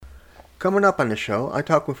Coming up on the show, I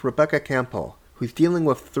talk with Rebbecca Campol, who's dealing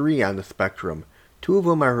with 3 on the spectrum. 2 of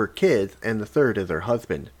them are her kids, and the third is her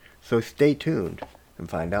husband. So stay tuned and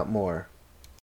find out more.